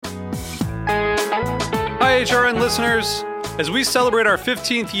HRN listeners. As we celebrate our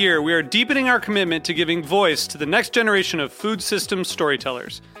 15th year, we are deepening our commitment to giving voice to the next generation of food systems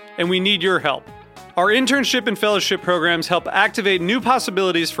storytellers, and we need your help. Our internship and fellowship programs help activate new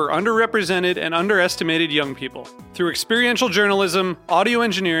possibilities for underrepresented and underestimated young people through experiential journalism, audio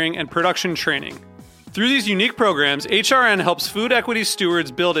engineering, and production training. Through these unique programs, HRN helps food equity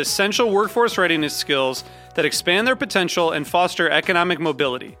stewards build essential workforce readiness skills that expand their potential and foster economic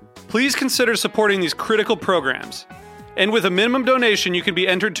mobility. Please consider supporting these critical programs. And with a minimum donation, you can be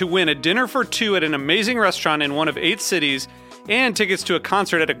entered to win a dinner for two at an amazing restaurant in one of 8 cities and tickets to a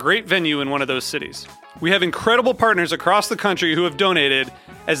concert at a great venue in one of those cities. We have incredible partners across the country who have donated,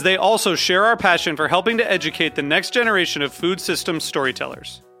 as they also share our passion for helping to educate the next generation of food systems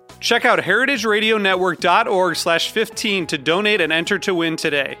storytellers. Check out heritageradionetwork.org/15 to donate and enter to win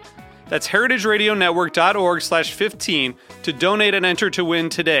today. That's heritageradionetwork.org/15 to donate and enter to win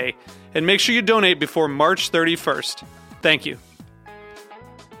today. And make sure you donate before March 31st. Thank you.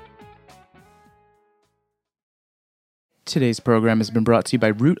 Today's program has been brought to you by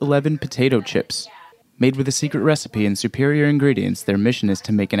Route 11 Potato Chips. Made with a secret recipe and superior ingredients, their mission is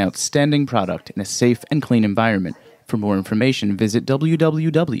to make an outstanding product in a safe and clean environment. For more information, visit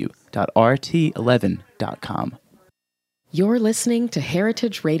www.rt11.com. You're listening to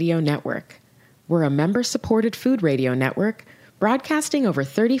Heritage Radio Network. We're a member-supported food radio network broadcasting over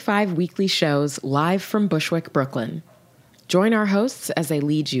 35 weekly shows live from Bushwick, Brooklyn. Join our hosts as they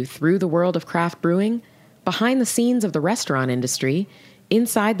lead you through the world of craft brewing, behind the scenes of the restaurant industry,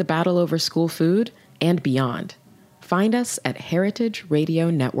 inside the battle over school food, and beyond. Find us at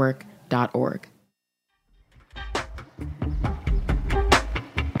heritageradionetwork.org.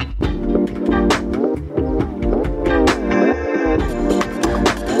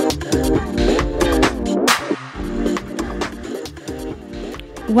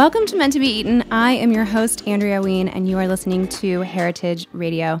 Welcome to Meant to Be Eaten. I am your host, Andrea Ween, and you are listening to Heritage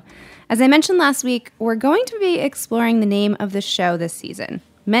Radio. As I mentioned last week, we're going to be exploring the name of the show this season,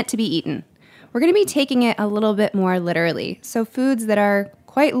 Meant to Be Eaten. We're going to be taking it a little bit more literally, so foods that are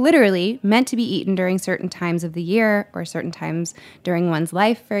quite literally meant to be eaten during certain times of the year or certain times during one's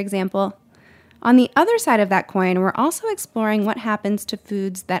life, for example. On the other side of that coin, we're also exploring what happens to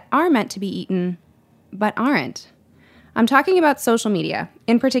foods that are meant to be eaten but aren't. I'm talking about social media,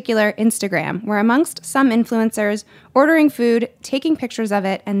 in particular Instagram, where amongst some influencers, ordering food, taking pictures of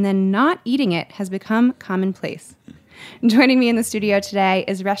it, and then not eating it has become commonplace. Joining me in the studio today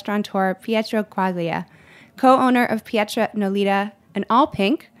is restaurateur Pietro Quaglia, co-owner of Pietra Nolita, an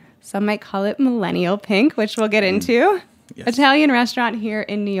all-pink, some might call it millennial pink, which we'll get into, Yes. Italian restaurant here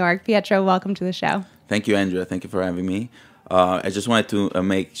in New York. Pietro, welcome to the show. Thank you, Andrea. Thank you for having me. I just wanted to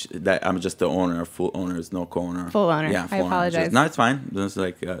make that I'm just the owner. Full owner is no co-owner. Full owner. Yeah, I apologize. No, it's fine. It's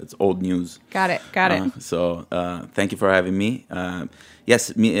like it's old news. Got it. So thank you for having me.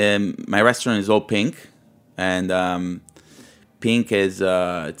 Yes, my restaurant is all pink, and pink is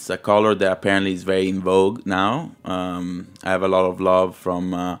it's a color that apparently is very in vogue now. I have a lot of love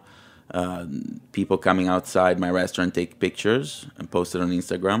from people coming outside my restaurant, take pictures and post it on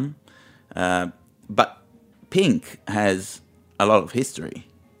Instagram. But pink has a lot of history,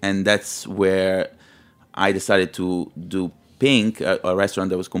 and that's where I decided to do pink, a restaurant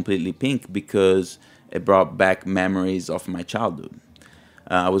that was completely pink, because it brought back memories of my childhood.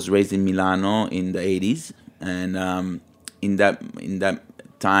 I was raised in Milano in the 80s, and in that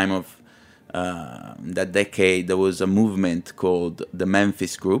time of that decade, there was a movement called the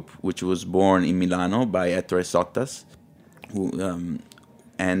Memphis Group, which was born in Milano by Ettore Sottas,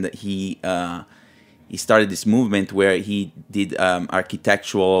 and he started this movement where he did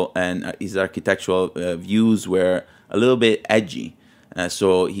architectural, and his architectural views were a little bit edgy.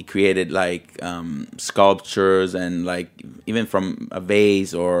 So he created like sculptures and like even from a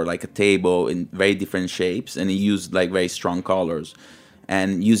vase or like a table in very different shapes, and he used like very strong colors.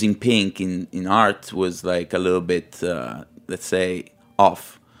 And using pink in art was like a little bit, let's say,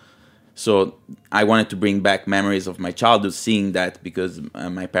 off. So I wanted to bring back memories of my childhood seeing that, because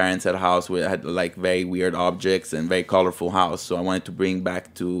my parents had a house where had like very weird objects and very colorful house. So I wanted to bring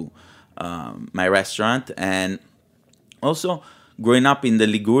back to my restaurant. And also growing up in the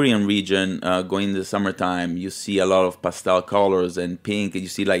Ligurian region, going in the summertime, you see a lot of pastel colors and pink. And you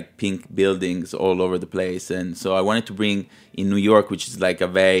see like pink buildings all over the place. And so I wanted to bring in New York, which is like a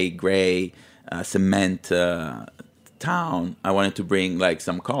very gray cement town, I wanted to bring like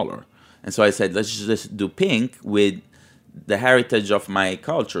some color. And so I said, let's just do pink with the heritage of my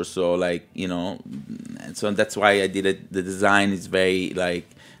culture. So like, you know, and so that's why I did it. The design is very like,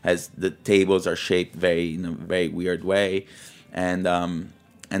 has the tables are shaped very in a very weird way. And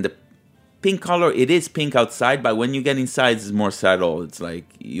the pink color. It is pink outside, but when you get inside, it's more subtle. It's like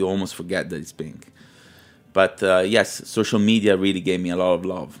you almost forget that it's pink. But yes, social media really gave me a lot of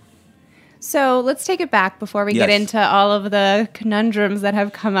love. So let's take it back before we get into all of the conundrums that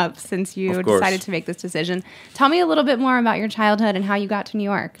have come up since you decided to make this decision. Tell me a little bit more about your childhood and how you got to New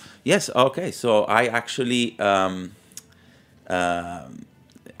York. Yes, okay. So I actually I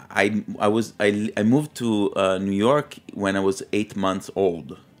moved to New York when I was 8 months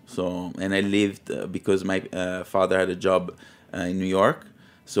old. So and I lived because my father had a job in New York.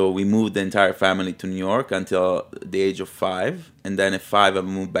 So we moved the entire family to New York until the age of 5, and then at 5 I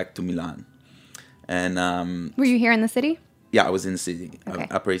moved back to Milan. And were you here in the city? Yeah, I was in the city, okay.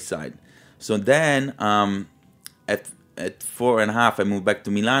 Upper East Side. So then at 4.5 I moved back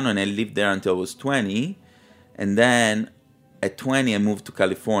to Milano, and I lived there until I was 20. And then at 20 I moved to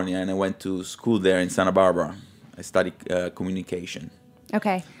California, and I went to school there in Santa Barbara. I studied communication.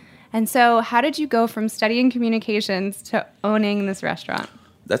 Okay. And so how did you go from studying communications to owning this restaurant?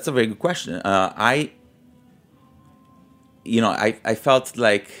 That's a very good question. I felt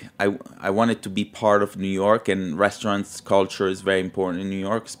like I wanted to be part of New York, and restaurants culture is very important in New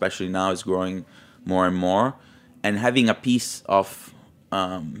York, especially now it's growing more and more. And having a piece of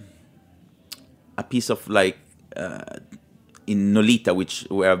in Nolita,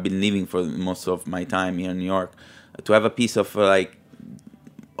 where I've been living for most of my time here in New York, to have a piece of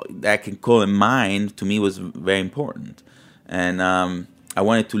that I can call it mine, to me was very important. And I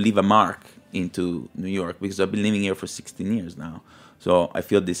wanted to leave a mark into New York because I've been living here for 16 years now. So I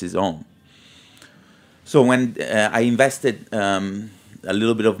feel this is home. So when I invested a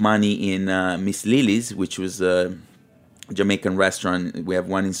little bit of money in Miss Lily's, which was a Jamaican restaurant. We have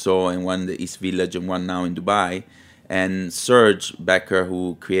one in Soho and one in the East Village and one now in Dubai. And Serge Becker,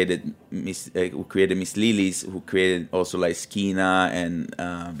 who created Miss Lily's, who created also like Skina and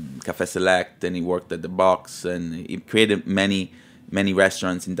Café Select, and he worked at the Box, and he created many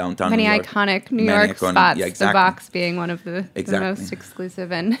restaurants in downtown New York. Iconic New York spots, yeah, exactly. The Box being one of the most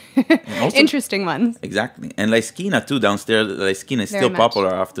exclusive and also, interesting ones. Exactly. And La Esquina too, downstairs. La Esquina is still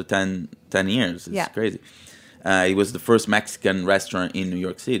popular after 10 years. It's crazy. It was the first Mexican restaurant in New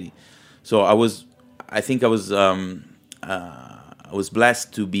York City. So I was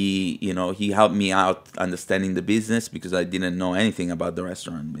blessed to be, he helped me out understanding the business because I didn't know anything about the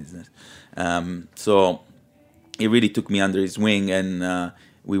restaurant business. So he really took me under his wing, and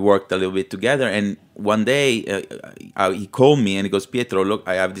we worked a little bit together. And one day he called me and he goes, "Pietro, look,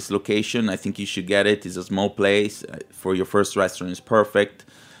 I have this location. I think you should get it. It's a small place for your first restaurant. It's perfect.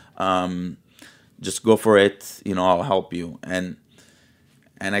 Just go for it. I'll help you."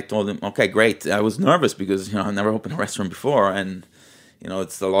 And I told him, "Okay, great." I was nervous because I've never opened a restaurant before, and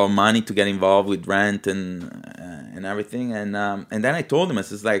it's a lot of money to get involved with rent and everything. And then I told him, I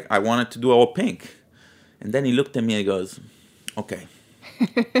says, I wanted to do all pink. And then he looked at me and he goes, "Okay."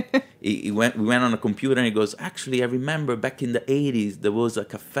 We went on a computer and he goes, "Actually, I remember back in the 80s there was a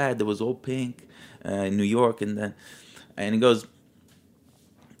cafe that was all pink in New York." And he goes,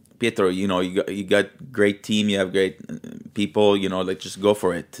 "Pietro, you got great team, you have great people, just go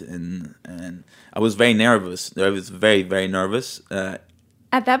for it." And I was very nervous. I was very, very nervous.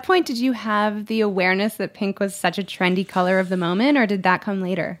 At that point, did you have the awareness that pink was such a trendy color of the moment, or did that come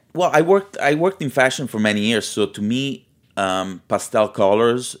later? Well, I worked in fashion for many years, so to me, pastel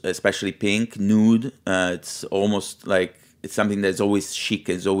colors, especially pink, nude, it's almost like it's something that's always chic,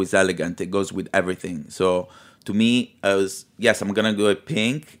 it's always elegant. It goes with everything. So to me, I'm gonna go with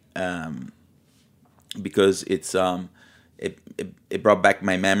pink. Because it's it brought back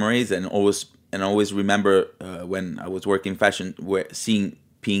my memories, and always remember when I was working in fashion, seeing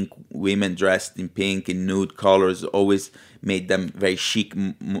pink women dressed in pink in nude colors always made them very chic,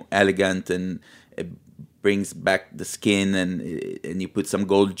 elegant, and it brings back the skin, and you put some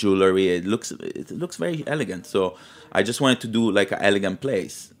gold jewelry. It looks very elegant. So I just wanted to do like an elegant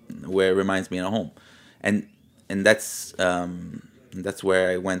place where it reminds me of home, and that's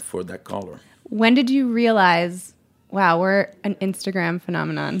where I went for that color. When did you realize, wow, we're an Instagram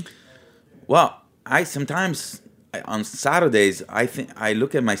phenomenon? Well, I sometimes on Saturdays I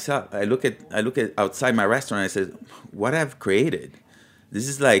look at myself. I look at outside my restaurant. And I say, what I've created. This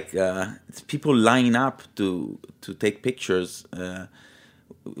is like it's people line up to take pictures,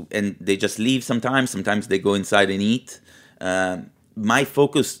 and they just leave sometimes. Sometimes they go inside and eat. My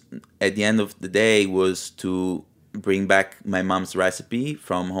focus at the end of the day was to bring back my mom's recipe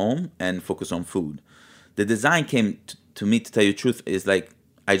from home and focus on food. The design came to me, to tell you the truth, is like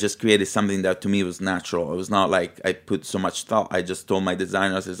I just created something that to me was natural. It was not like I put so much thought. I just told my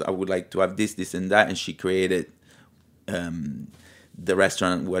designer, I says, I would like to have this, and that, and she created the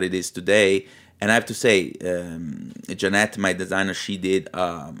restaurant what it is today. And I have to say, Jeanette, my designer, she did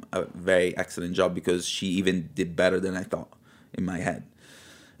a very excellent job, because she even did better than I thought in my head.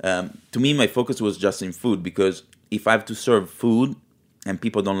 To me, my focus was just in food, because if I have to serve food and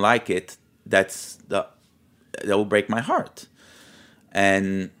people don't like it, that will break my heart.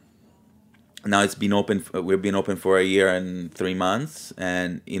 And now it's been open. We've been open for a year and 3 months,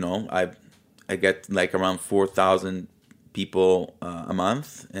 and I get like around 4,000 people a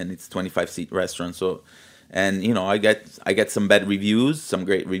month, and it's 25-seat restaurant. So, and I get some bad reviews, some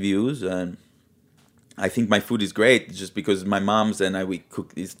great reviews, and I think my food is great just because my mom's and we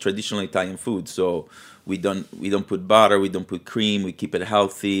cook is traditional Italian food. So we don't put butter, we don't put cream, we keep it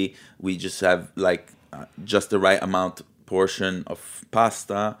healthy. We just have like just the right amount portion of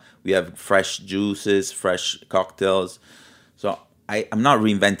pasta. We have fresh juices, fresh cocktails. So I'm not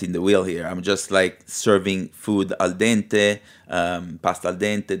reinventing the wheel here. I'm just like serving food al dente, pasta al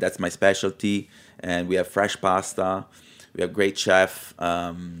dente. That's my specialty. And we have fresh pasta. We have great chef.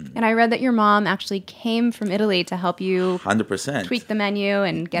 And I read that your mom actually came from Italy to help you 100% tweak the menu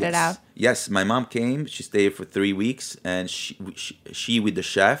and get it out. Yes, my mom came. She stayed for 3 weeks, and she with the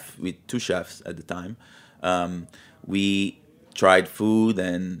chef, with 2 chefs at the time, we tried food,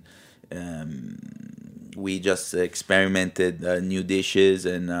 and we just experimented new dishes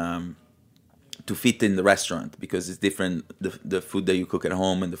and to fit in the restaurant, because it's different, the food that you cook at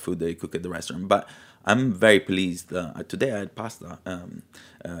home and the food that you cook at the restaurant. But I'm very pleased. Today I had pasta,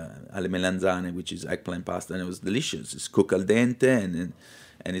 alle melanzane, which is eggplant pasta, and it was delicious. It's cooked al dente,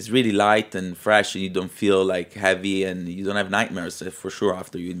 and it's really light and fresh, and you don't feel like heavy, and you don't have nightmares for sure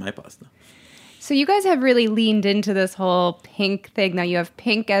after you eat my pasta. So you guys have really leaned into this whole pink thing. Now you have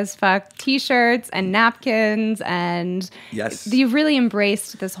pink as fuck t-shirts and napkins, and yes, you've really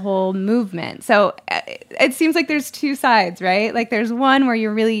embraced this whole movement. So it seems like there's 2 sides, right? Like there's one where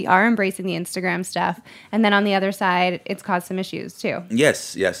you really are embracing the Instagram stuff, and then on the other side, it's caused some issues too.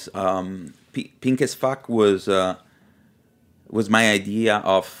 Yes. Pink as fuck was my idea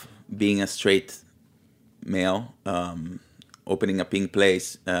of being a straight male, opening a pink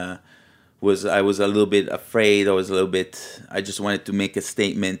place. I was a little bit afraid. I just wanted to make a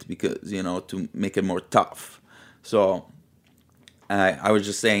statement, because, to make it more tough. So I was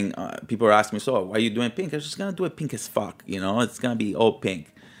just saying, people were asking me, so why are you doing pink? I was just going to do it pink as fuck, it's going to be all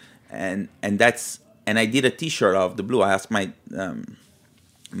pink. And I did a t-shirt of the blue. I asked my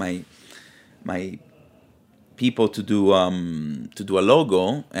people to do a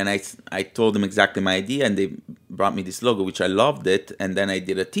logo, and I told them exactly my idea, and they brought me this logo, which I loved it. And then I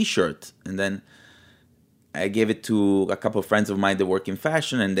did a t-shirt, and then I gave it to a couple of friends of mine that work in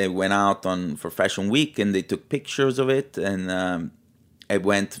fashion, and they went out for Fashion Week, and they took pictures of it, and it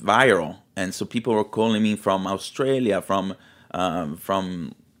went viral. And so people were calling me from Australia, from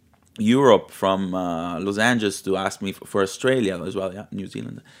Europe, from Los Angeles, to ask me for Australia as well, New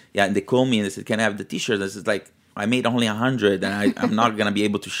Zealand. And they called me and they said, "Can I have the t-shirt?" I said, like, I made only 100, and I'm not gonna be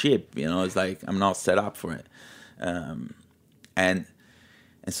able to ship. It's like I'm not set up for it. And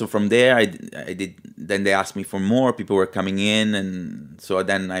so from there, I did. Then they asked me for more. People were coming in, and so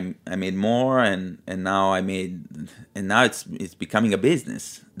then I made more, and now it's becoming a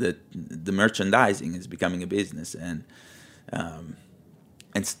business. The merchandising is becoming a business, and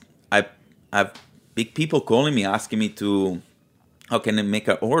I have big people calling me, asking me how can I make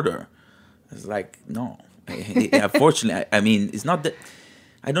an order? I was like, no. Unfortunately, I mean, it's not that.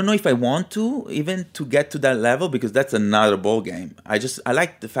 I don't know if I want to even to get to that level, because that's another ball game. I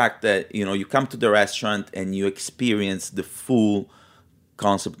like the fact that you come to the restaurant and you experience the full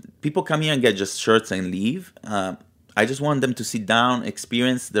concept. People come here and get just shirts and leave. I just want them to sit down,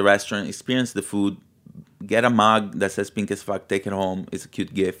 experience the restaurant, experience the food, get a mug that says pink as fuck, take it home. It's a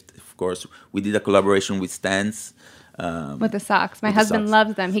cute gift, of course. We did a collaboration with Stance. With the socks. My husband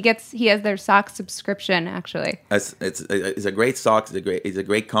loves them. He has their sock subscription, actually. It's a great socks. It's a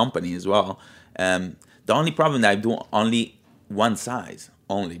great company as well. The only problem that I do only one size,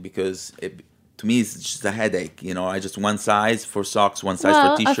 because to me it's just a headache. I just one size for socks, one size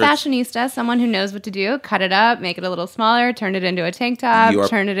for t-shirts. A fashionista, someone who knows what to do, cut it up, make it a little smaller, turn it into a tank top,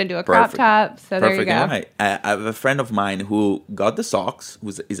 turn it into a crop top. So there you go. Right. I have a friend of mine who got the socks,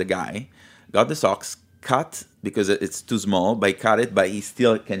 is a guy, got the socks cut because it's too small, but he cut it, but he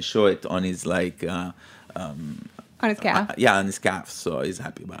still can show it on his on his calf. On his calf, so he's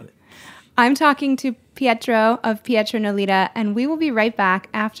happy about it. I'm talking to Pietro of Pietro Nolita, and we will be right back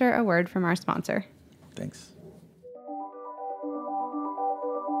after a word from our sponsor. Thanks.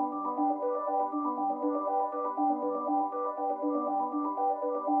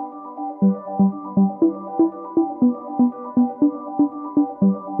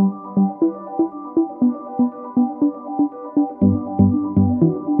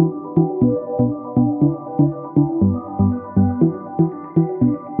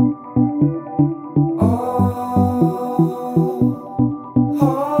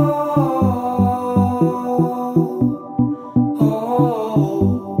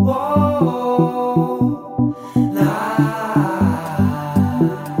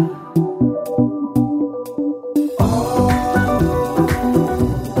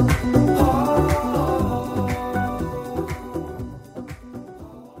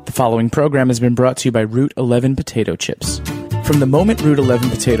 following program has been brought to you by Route 11 Potato Chips. From the moment Route 11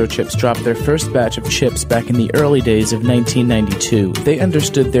 Potato Chips dropped their first batch of chips back in the early days of 1992, they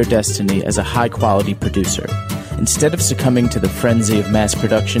understood their destiny as a high-quality producer. Instead of succumbing to the frenzy of mass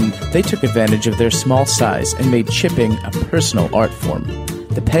production, they took advantage of their small size and made chipping a personal art form.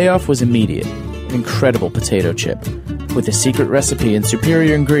 The payoff was immediate: an incredible potato chip. With a secret recipe and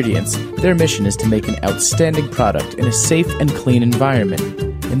superior ingredients, their mission is to make an outstanding product in a safe and clean environment.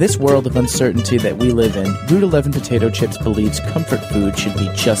 In this world of uncertainty that we live in, Route 11 Potato Chips believes comfort food should be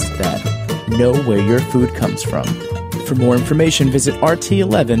just that. Know where your food comes from. For more information, visit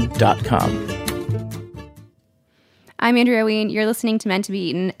rt11.com. I'm Andrea Ween. You're listening to Meant to Be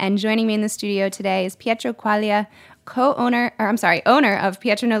Eaten, and joining me in the studio today is Pietro Quaglia, owner of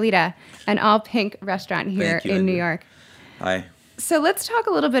Pietro Nolita, an all-pink restaurant here in New York. Hi. So let's talk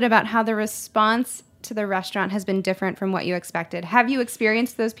a little bit about how the response to the restaurant has been different from what you expected. Have you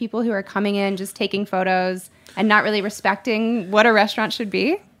experienced those people who are coming in just taking photos and not really respecting what a restaurant should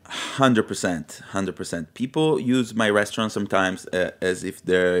be? 100%. People use my restaurant sometimes as if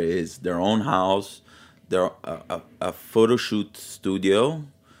there is their own house, a photo shoot studio,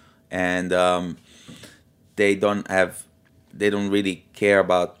 and they don't really care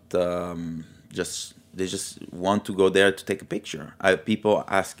about they just want to go there to take a picture. People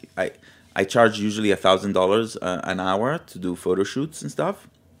ask. I charge usually $1,000 an hour to do photo shoots and stuff.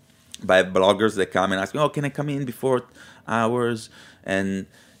 By bloggers that come and ask me, "Oh, can I come in before hours and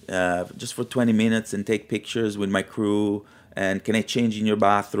just for 20 minutes and take pictures with my crew? And can I change in your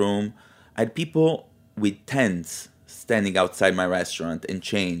bathroom?" I had people with tents standing outside my restaurant and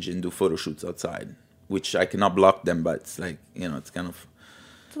change and do photo shoots outside, which I cannot block them, but it's like, it's kind of...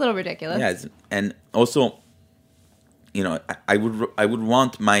 It's a little ridiculous. Yeah, and also, I would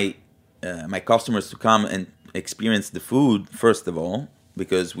want my customers to come and experience the food, first of all,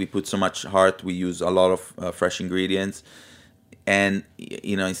 because we put so much heart, we use a lot of fresh ingredients. And,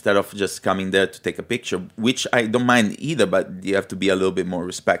 instead of just coming there to take a picture, which I don't mind either, but you have to be a little bit more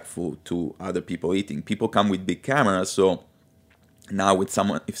respectful to other people eating. People come with big cameras, so now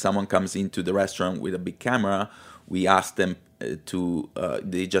if someone comes into the restaurant with a big camera, we ask them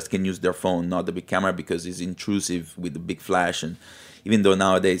they just can use their phone, not the big camera, because it's intrusive with the big flash. And even though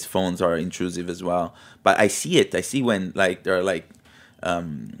nowadays phones are intrusive as well. But I see it. I see when there are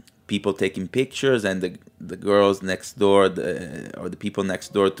people taking pictures, and the girls next door or the people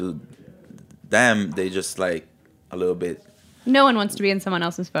next door to them, they just a little bit. No one wants to be in someone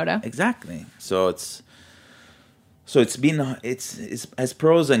else's photo. Exactly. So it's has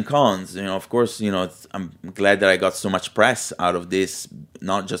pros and cons. Of course, I'm glad that I got so much press out of this,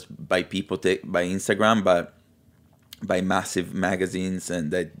 not just by people by Instagram, but by massive magazines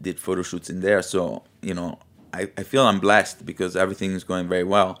and that did photo shoots in there. So I feel I'm blessed because everything is going very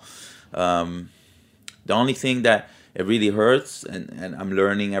well. The only thing that it really hurts, and I'm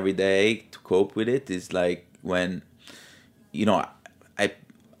learning every day to cope with it, is when,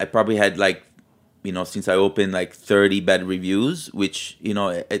 I probably had since I opened 30 bad reviews, which,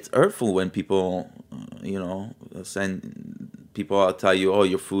 it's hurtful when people, people tell you, "Oh,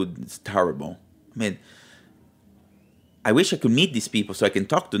 your food is terrible." I mean, I wish I could meet these people so I can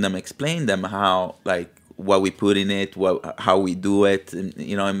talk to them, explain them how, what we put in it, how we do it, and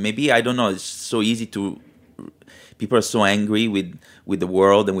and maybe, I don't know, it's so easy to. People are so angry with the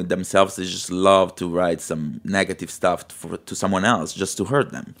world and with themselves. They just love to write some negative stuff to someone else just to hurt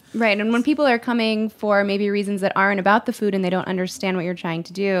them. Right, and when people are coming for maybe reasons that aren't about the food and they don't understand what you're trying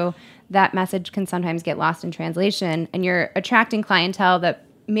to do, that message can sometimes get lost in translation, and you're attracting clientele that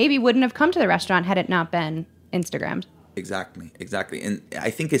maybe wouldn't have come to the restaurant had it not been Instagrammed. Exactly. And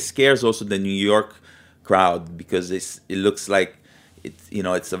I think it scares also the New York crowd because it looks like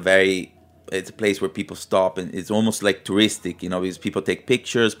it's a place where people stop, and it's almost touristic, because people take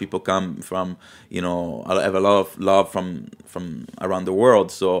pictures, people come from, I have a lot of love from around the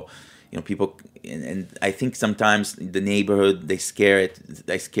world. So, people, and I think sometimes the neighborhood, they scare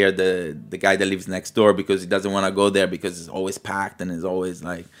the guy that lives next door because he doesn't want to go there because it's always packed and it's always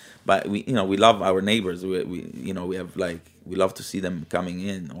but we love our neighbors. We love to see them coming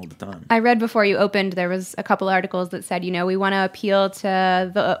in all the time. I read before you opened, there was a couple articles that said, we want to appeal to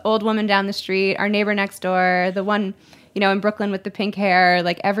the old woman down the street, our neighbor next door, the one, in Brooklyn with the pink hair,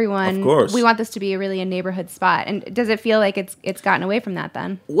 everyone. Of course. We want this to be really a neighborhood spot. And does it feel like it's gotten away from that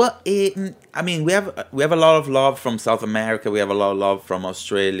then? Well, we have a lot of love from South America. We have a lot of love from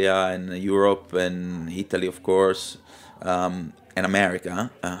Australia and Europe and Italy, of course, and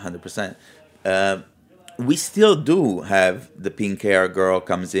America, 100%. We still do have the pink hair girl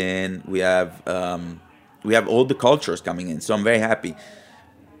comes in. We have all the cultures coming in, so I'm very happy.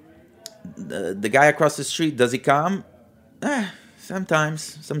 the guy across the street, does he come?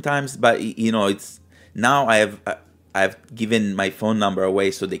 Sometimes, but it's now I've given my phone number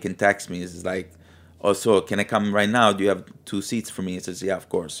away so they can text me. It's like, oh, so can I come right now? Do you have 2 seats for me? It says, yeah, of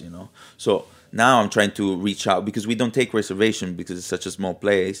course, So now I'm trying to reach out because we don't take reservation because it's such a small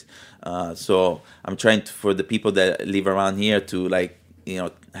place. So I'm trying for the people that live around here to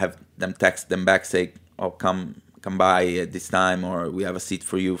have them text them back, say, oh, come by at this time, or we have a seat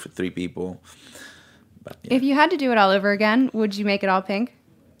for you for 3 people. But, yeah. If you had to do it all over again, would you make it all pink?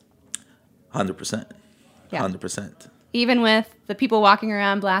 100%. Yeah. 100%. Even with the people walking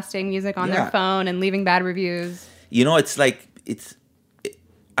around blasting music on their phone and leaving bad reviews. It's like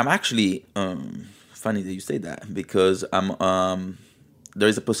I'm actually funny that you say that because there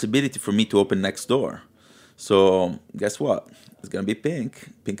is a possibility for me to open next door. So guess what? It's gonna be pink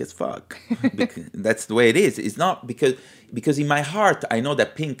as fuck. That's the way it is. It's not because in my heart I know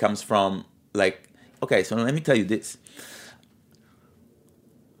that pink comes from okay. So let me tell you this.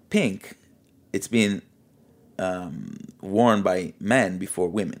 Pink, it's been worn by men before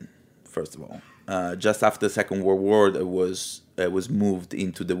women. First of all, just after the Second World War, it was moved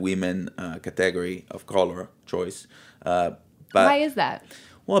into the women category of color choice. But why is that?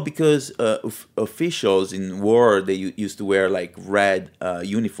 Well, because officials in war, they used to wear red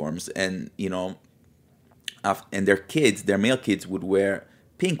uniforms, and and their male kids would wear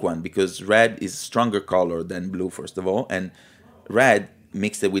pink one because red is a stronger color than blue, first of all, and red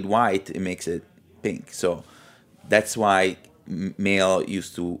mixed it with white, it makes it pink. So that's why little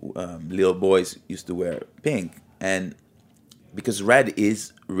boys used to wear pink, and because red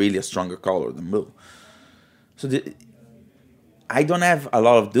is really a stronger color than blue. So I don't have a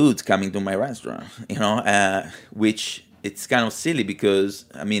lot of dudes coming to my restaurant, which it's kind of silly because,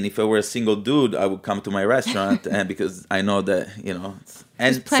 if I were a single dude, I would come to my restaurant and because I know that, and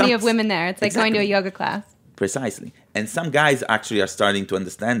there's plenty of women there. It's like going to a yoga class. Precisely. And some guys actually are starting to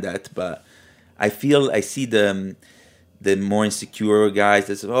understand that, but I see the more insecure guys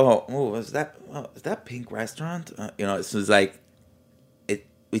that say, is that pink restaurant? It's like,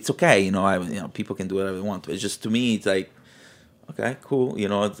 it's okay, people can do whatever they want. It's just, to me, it's like, okay, cool.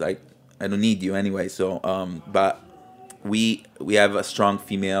 It's like, I don't need you anyway. So, but we have a strong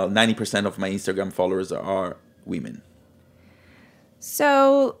female. 90% of my Instagram followers are women.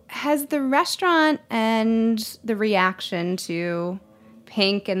 So has the restaurant and the reaction to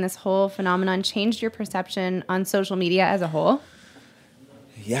pink and this whole phenomenon changed your perception on social media as a whole?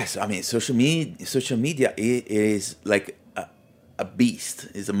 Yes, social media is like a beast.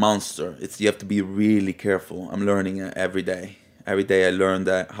 It's a monster. You have to be really careful. I'm learning it every day. Every day I learn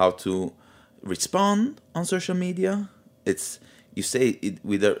how to respond on social media. You say it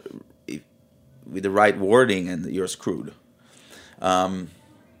with the right wording and you're screwed. I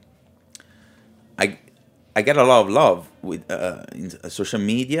get a lot of love with in social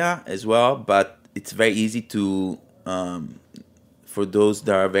media as well, but it's very easy to for those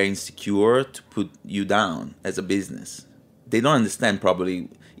that are very insecure to put you down as a business. They don't understand probably.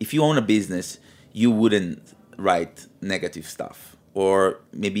 If you own a business, you wouldn't write negative stuff, or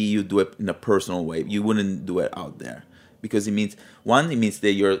maybe you do it in a personal way. You wouldn't do it out there because it means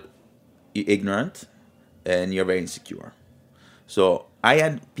that you're ignorant and you're very insecure. So I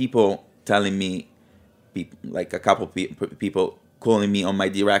had people telling me, like a couple people calling me on my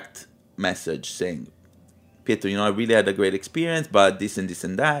direct message saying, Pietro, I really had a great experience, but this and this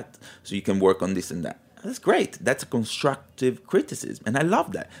and that, so you can work on this and that. That's great. That's a constructive criticism, and I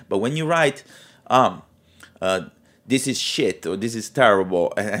love that. But when you write, this is shit or this is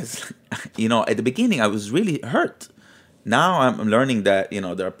terrible, at the beginning I was really hurt. Now I'm learning that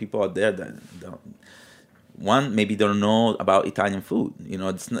there are people out there that maybe don't know about Italian food.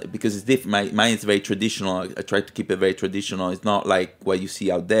 It's not, because it's different. Mine is very traditional. I try to keep it very traditional. It's not like what you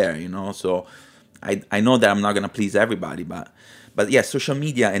see out there. So I know that I'm not gonna please everybody, but yeah, social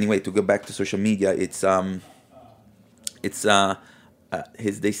media. Anyway, to go back to social media, it's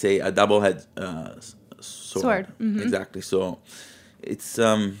they say a double-edged sword. Mm-hmm. Exactly. So it's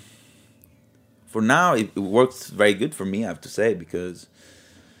for now it works very good for me, I have to say,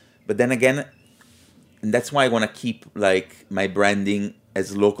 but then again, and that's why I want to keep my branding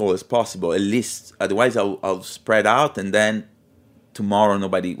as local as possible, at least. Otherwise, I'll spread out, and then tomorrow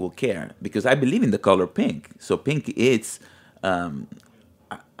nobody will care, because I believe in the color pink. So pink, I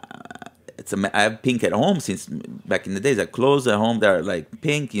have pink at home since back in the days. I clothes at home that are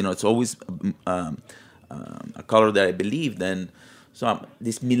pink. It's always a color that I believed in. So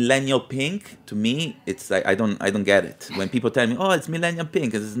this millennial pink, to me, it's like I don't get it. When people tell me, "Oh, it's millennial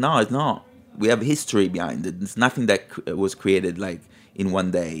pink," it's not. We have history behind it. It's nothing that was created in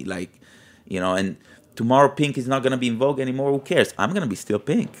one day. And tomorrow pink is not going to be in vogue anymore. Who cares? I'm going to be still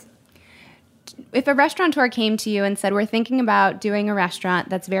pink. If a restaurateur came to you and said, we're thinking about doing a restaurant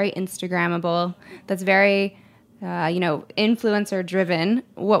that's very Instagrammable, that's very, influencer driven,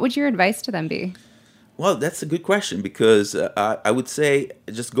 what would your advice to them be? Well, that's a good question, because I would say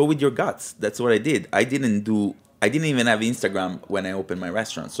just go with your guts. That's what I did. I didn't even have Instagram when I opened my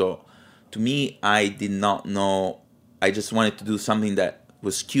restaurant. So to me, I did not know. I just wanted to do something that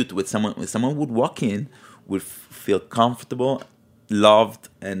was cute with someone. When someone would walk in, would feel comfortable, loved,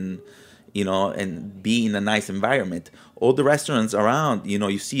 and be in a nice environment. All the restaurants around,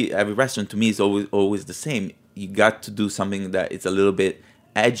 you see every restaurant to me is always the same. You got to do something that is a little bit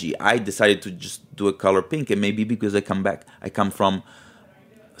edgy. I decided to just do a color pink, and maybe because I come from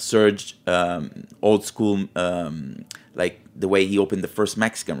Serge, old school, like the way he opened the first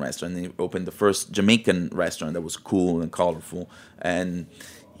Mexican restaurant, he opened the first Jamaican restaurant that was cool and colorful, and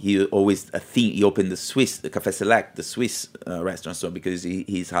he always a theme. He opened the Café Select, the Swiss restaurant, so because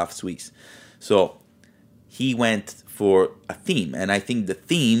he's half Swiss, so he went for a theme, and I think the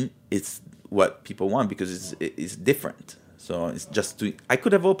theme is what people want because it's different. So it's I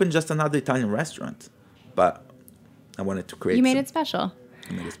could have opened just another Italian restaurant, but I wanted to create. You made it special.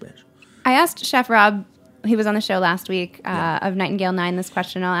 I made it special. I asked Chef Rob, he was on the show last week, of Nightingale 9, this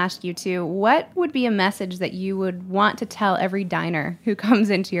question. I'll ask you too. What would be a message that you would want to tell every diner who comes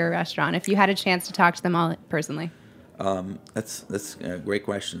into your restaurant if you had a chance to talk to them all personally? That's a great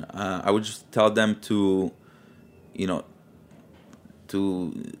question. I would just tell them to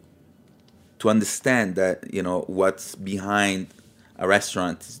understand that what's behind a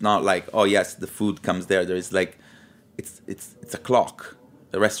restaurant. It's not like, oh yes, the food comes there. There's like it's a clock.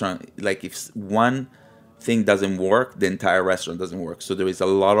 The restaurant, like if one thing doesn't work, the entire restaurant doesn't work. So there is a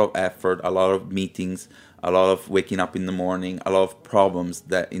lot of effort, a lot of meetings, a lot of waking up in the morning, a lot of problems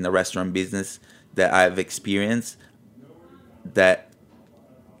that in the restaurant business that I've experienced, that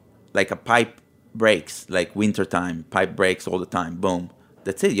like a pipe breaks, like wintertime, pipe breaks all the time, boom.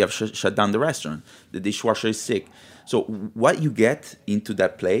 That's it. You have shut down the restaurant. The dishwasher is sick. So what you get into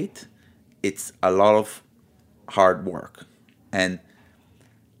that plate, it's a lot of hard work. And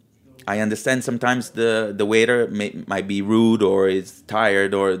I understand sometimes the waiter might be rude or is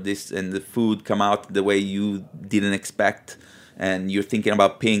tired or this, and the food come out the way you didn't expect, and you're thinking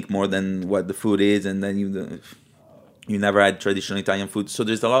about pink more than what the food is, and then you never had traditional Italian food. So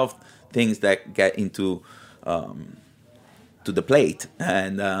there's a lot of things that get into to the plate,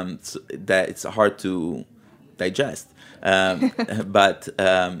 and so that it's hard to digest. But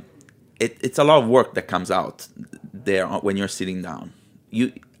it's a lot of work that comes out there when you're sitting down.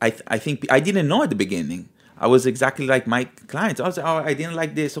 I think I didn't know at the beginning. I was exactly like my clients. I was like, oh, I didn't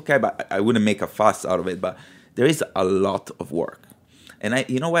like this. Okay, but I wouldn't make a fuss out of it. But there is a lot of work. And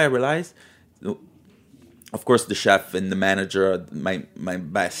what I realized? Of course, the chef and the manager are my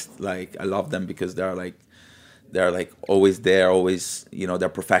best. Like, I love them because they're like always there, always, they're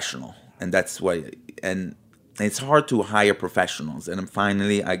professional. And that's why, and it's hard to hire professionals. And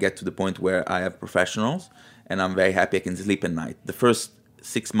finally, I get to the point where I have professionals, and I'm very happy I can sleep at night. The first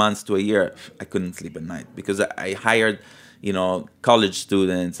 6 months to a year, I couldn't sleep at night because I hired, college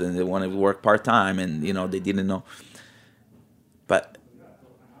students, and they wanted to work part-time, and, they didn't know. But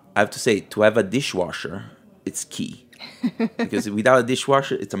I have to say, to have a dishwasher, it's key. Because without a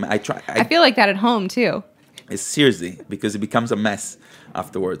dishwasher, I feel like that at home, too. It's seriously, because it becomes a mess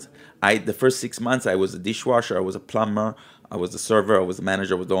afterwards. The first 6 months, I was a dishwasher, I was a plumber, I was a server, I was a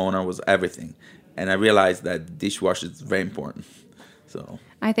manager, I was the owner, I was everything. And I realized that dishwasher is very important. So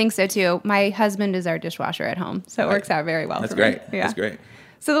I think so too. My husband is our dishwasher at home, so it works out very well. That's for great. Me. Yeah. That's great.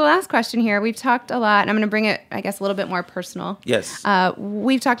 So the last question here, we've talked a lot, and I'm going to bring it, I guess, a little bit more personal. Yes.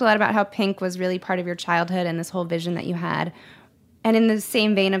 We've talked a lot about how pink was really part of your childhood and this whole vision that you had. And in the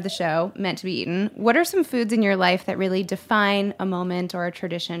same vein of the show, Meant to Be Eaten, what are some foods in your life that really define a moment or a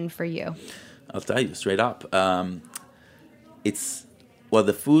tradition for you? I'll tell you straight up. The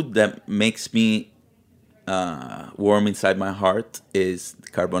food that makes me warm inside my heart is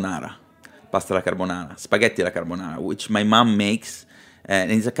carbonara, pasta alla carbonara, spaghetti alla carbonara, which my mom makes.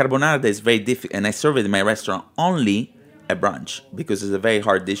 And it's a carbonara that is very difficult. And I serve it in my restaurant only at brunch because it's a very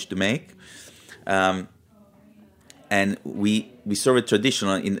hard dish to make. And we serve it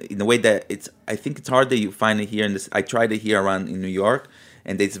traditional in a way that I think it's hard that you find it here. I tried it here around in New York,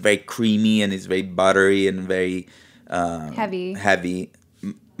 and it's very creamy and it's very buttery and very heavy.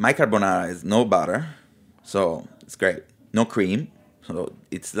 My carbonara is no butter, so it's great. No cream, so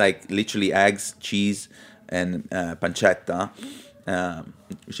it's like literally eggs, cheese, and pancetta,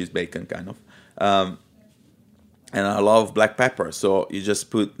 which is bacon kind of. And I love black pepper. So you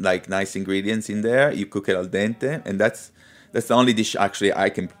just put like nice ingredients in there. You cook it al dente, and that's the only dish actually I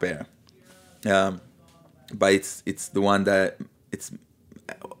can prepare. But it's the one that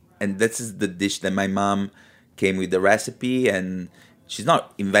and this is the dish that my mom came with the recipe, and she's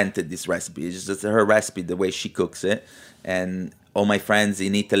not invented this recipe. It's just her recipe, the way she cooks it. And all my friends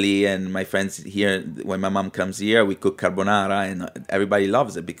in Italy and my friends here, when my mom comes here, we cook carbonara, and everybody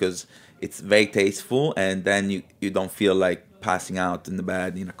loves it because it's very tasteful, and then you don't feel like passing out in the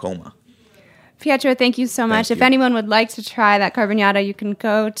bed in a coma. Pietro, thank you so much. Thank If you. anyone would like to try that carbonara, you can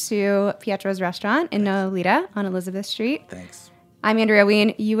go to Pietro's restaurant in Nolita on Elizabeth Street. Thanks. I'm Andrea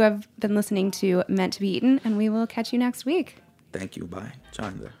Ween. You have been listening to Meant to Be Eaten, and we will catch you next week. Thank you. Bye. Ciao,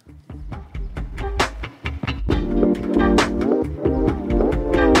 Andrea.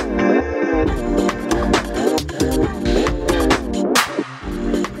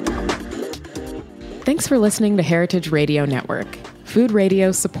 Thanks for listening to Heritage Radio Network, food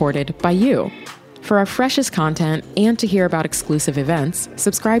radio supported by you. For our freshest content and to hear about exclusive events,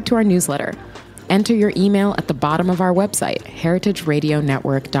 subscribe to our newsletter. Enter your email at the bottom of our website,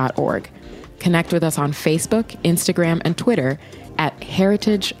 heritageradionetwork.org. Connect with us on Facebook, Instagram, and Twitter at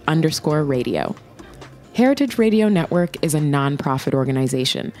heritage_radio. Heritage Radio Network is a nonprofit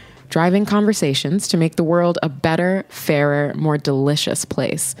organization driving conversations to make the world a better, fairer, more delicious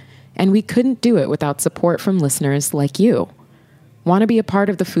place. And we couldn't do it without support from listeners like you. Want to be a part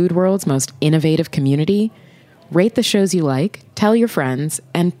of the food world's most innovative community? Rate the shows you like, tell your friends,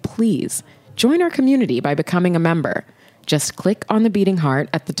 and please join our community by becoming a member. Just click on the beating heart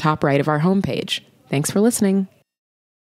at the top right of our homepage. Thanks for listening.